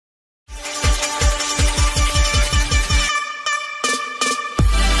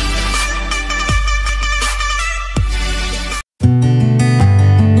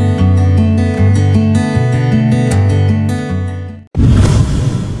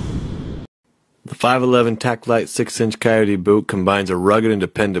511 Tactite 6-inch Coyote boot combines a rugged and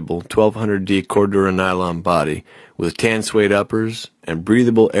dependable 1200D Cordura nylon body with tan suede uppers and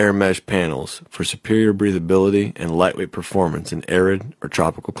breathable air mesh panels for superior breathability and lightweight performance in arid or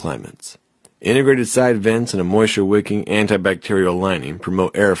tropical climates. Integrated side vents and a moisture-wicking antibacterial lining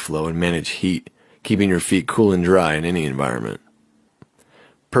promote airflow and manage heat, keeping your feet cool and dry in any environment.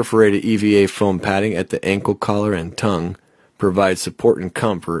 Perforated EVA foam padding at the ankle collar and tongue provides support and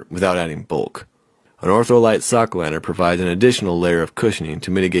comfort without adding bulk. An Ortholite sock liner provides an additional layer of cushioning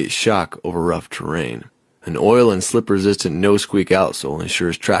to mitigate shock over rough terrain. An oil and slip-resistant no-squeak outsole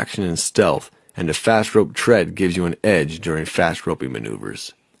ensures traction and stealth, and a fast rope tread gives you an edge during fast roping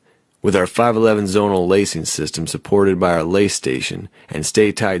maneuvers. With our 511 zonal lacing system supported by our lace station and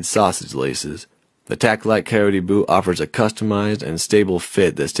stay-tied sausage laces, the Tactite Coyote boot offers a customized and stable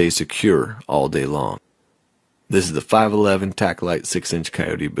fit that stays secure all day long. This is the 511 Tactite 6-inch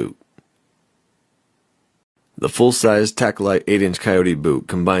Coyote boot. The full-size Tactite 8-inch Coyote boot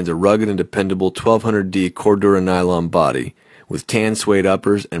combines a rugged and dependable 1200D Cordura nylon body with tan suede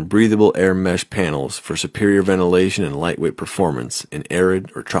uppers and breathable air mesh panels for superior ventilation and lightweight performance in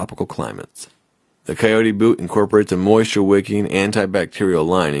arid or tropical climates. The Coyote boot incorporates a moisture-wicking antibacterial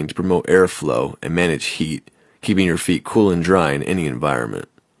lining to promote airflow and manage heat, keeping your feet cool and dry in any environment.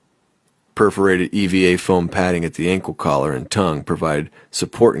 Perforated EVA foam padding at the ankle collar and tongue provide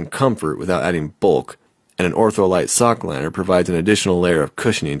support and comfort without adding bulk, and an Ortholite sock liner provides an additional layer of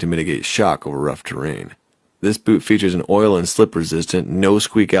cushioning to mitigate shock over rough terrain. This boot features an oil and slip-resistant,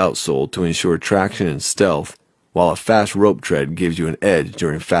 no-squeak outsole to ensure traction and stealth, while a fast rope tread gives you an edge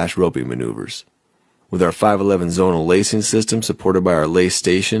during fast roping maneuvers. With our 511 zonal lacing system supported by our lace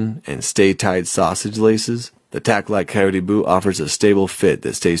station and stay-tied sausage laces, the Tactite Coyote boot offers a stable fit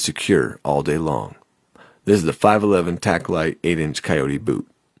that stays secure all day long. This is the 511 Tactite 8-inch Coyote boot.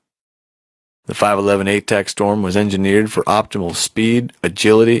 The 511 ATAC Storm was engineered for optimal speed,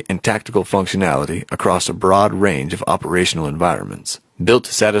 agility, and tactical functionality across a broad range of operational environments. Built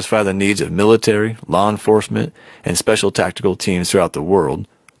to satisfy the needs of military, law enforcement, and special tactical teams throughout the world,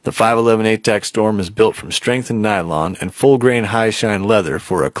 the 511 ATAC Storm is built from strengthened nylon and full-grain high-shine leather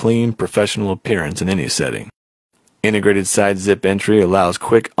for a clean, professional appearance in any setting. Integrated side zip entry allows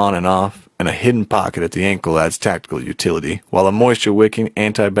quick on and off, and a hidden pocket at the ankle adds tactical utility, while a moisture-wicking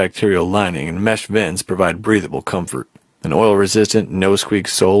antibacterial lining and mesh vents provide breathable comfort. An oil-resistant, no-squeak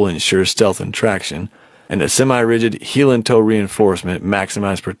sole ensures stealth and traction, and a semi-rigid heel-and-toe reinforcement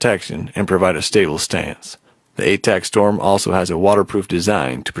maximize protection and provide a stable stance. The ATAC Storm also has a waterproof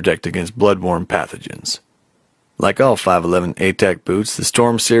design to protect against bloodborne pathogens. Like all 511 ATAC boots, the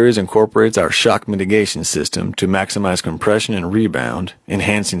Storm series incorporates our shock mitigation system to maximize compression and rebound,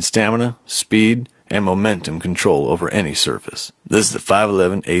 enhancing stamina, speed, and momentum control over any surface. This is the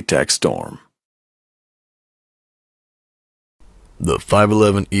 511 ATAC Storm. The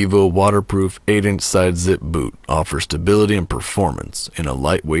 511 EVO waterproof 8-inch side zip boot offers stability and performance in a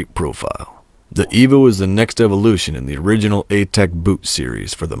lightweight profile. The EVO is the next evolution in the original ATAC boot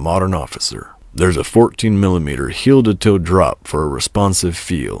series for the modern officer. There's a 14mm heel-to-toe drop for a responsive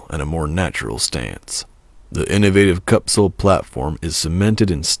feel and a more natural stance. The innovative cupsole platform is cemented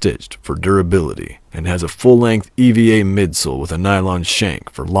and stitched for durability and has a full-length EVA midsole with a nylon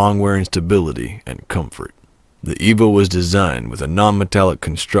shank for long-wearing stability and comfort. The EVO was designed with a non-metallic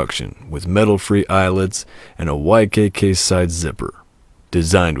construction with metal-free eyelets and a YKK side zipper.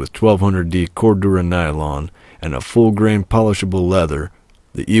 Designed with 1200D Cordura nylon and a full-grain polishable leather,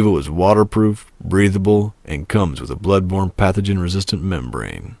 the EVO is waterproof, breathable, and comes with a bloodborne pathogen-resistant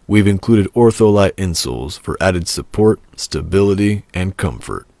membrane. We've included Ortholite insoles for added support, stability, and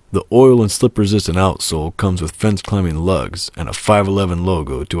comfort. The oil and slip-resistant outsole comes with fence-climbing lugs and a 511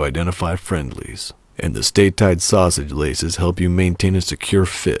 logo to identify friendlies. And the stay-tied sausage laces help you maintain a secure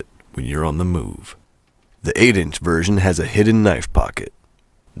fit when you're on the move. The 8-inch version has a hidden knife pocket.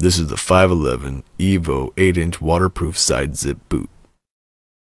 This is the 511 EVO 8-inch waterproof side zip boot.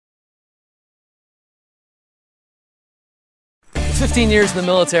 15 years in the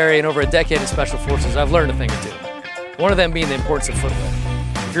military and over a decade in Special Forces, I've learned a thing or two. One of them being the importance of footwear.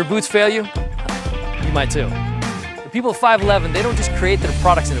 If your boots fail you, you might too. The people of 511, they don't just create their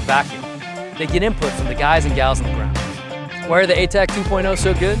products in a vacuum. They get input from the guys and gals on the ground. Why are the ATAC 2.0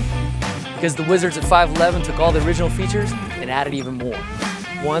 so good? Because the wizards at 511 took all the original features and added even more.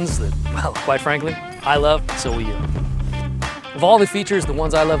 Ones that, well, quite frankly, I love, so will you. Of all the features, the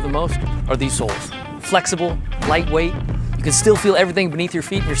ones I love the most are these soles. Flexible, lightweight, you can still feel everything beneath your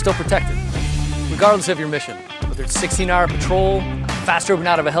feet and you're still protected. Regardless of your mission, whether it's 16-hour patrol, fast roping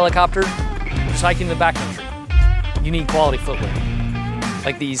out of a helicopter, or just hiking in the backcountry, you need quality footwear,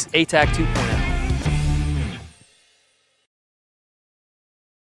 like these ATAC 2.0.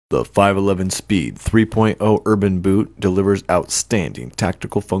 The 511 Speed 3.0 Urban Boot delivers outstanding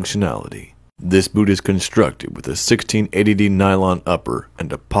tactical functionality. This boot is constructed with a 1680D nylon upper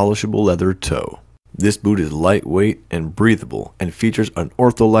and a polishable leather toe. This boot is lightweight and breathable and features an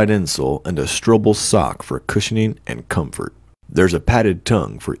Ortholite insole and a Strobel sock for cushioning and comfort. There's a padded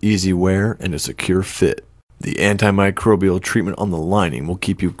tongue for easy wear and a secure fit. The antimicrobial treatment on the lining will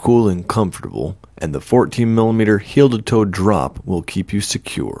keep you cool and comfortable, and the 14mm heel-to-toe drop will keep you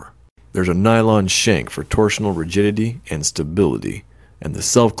secure. There's a nylon shank for torsional rigidity and stability, and the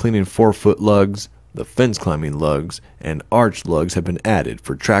self-cleaning forefoot lugs, the fence climbing lugs, and arch lugs have been added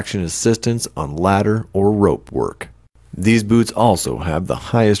for traction assistance on ladder or rope work. These boots also have the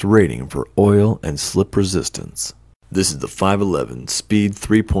highest rating for oil and slip resistance. This is the 511 Speed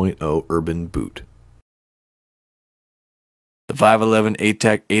 3.0 Urban Boot. The 511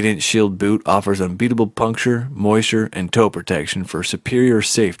 ATAC 8-inch shield boot offers unbeatable puncture, moisture, and toe protection for superior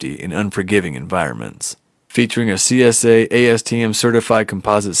safety in unforgiving environments. Featuring a CSA ASTM certified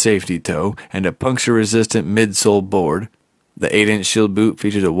composite safety toe and a puncture-resistant midsole board, the 8-inch shield boot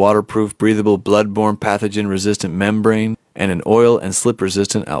features a waterproof, breathable, bloodborne pathogen-resistant membrane and an oil and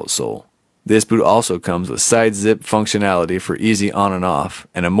slip-resistant outsole. This boot also comes with side zip functionality for easy on and off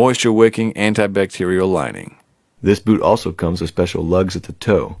and a moisture-wicking antibacterial lining. This boot also comes with special lugs at the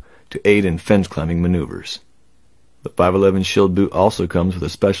toe to aid in fence climbing maneuvers. The 511 shield boot also comes with a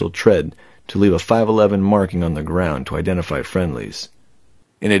special tread to leave a 511 marking on the ground to identify friendlies.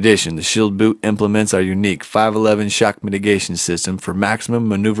 In addition, the shield boot implements our unique 511 shock mitigation system for maximum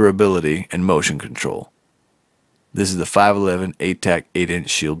maneuverability and motion control. This is the 511 ATAC 8-inch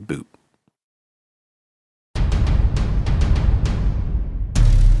shield boot.